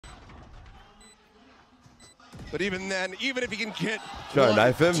But even then, even if he can get Try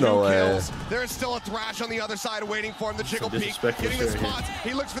knife him, no way. kills, there's still a Thrash on the other side waiting for him. The Jiggle Peek getting the spots.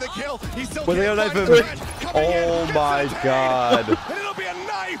 He looks for the kill. He still can't knife find him. the Thrash. Oh my god. And it'll be a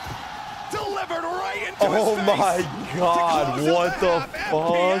knife delivered right into Oh his my face. god. What the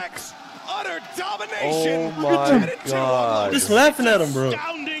fuck? FPX, utter domination. Oh my god. Just laughing at him, bro.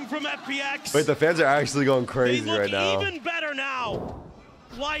 Astounding from FPX. Wait, the fans are actually going They crazy look right now. even better now.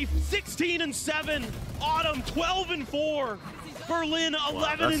 Life 16-7, Autumn 12-4, Berlin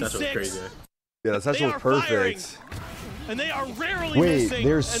 11-6. Yeah, that's actually perfect. And they are rarely Wait, missing.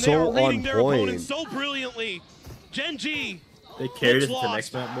 they're and so they are reading on their point. opponents so brilliantly. Gen G. They carried it to looks the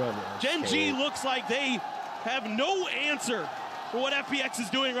next map, bro. Gen G looks like they have no answer for what FPX is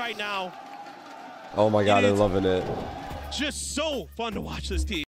doing right now. Oh my god, I'm loving it. Just so fun to watch this team.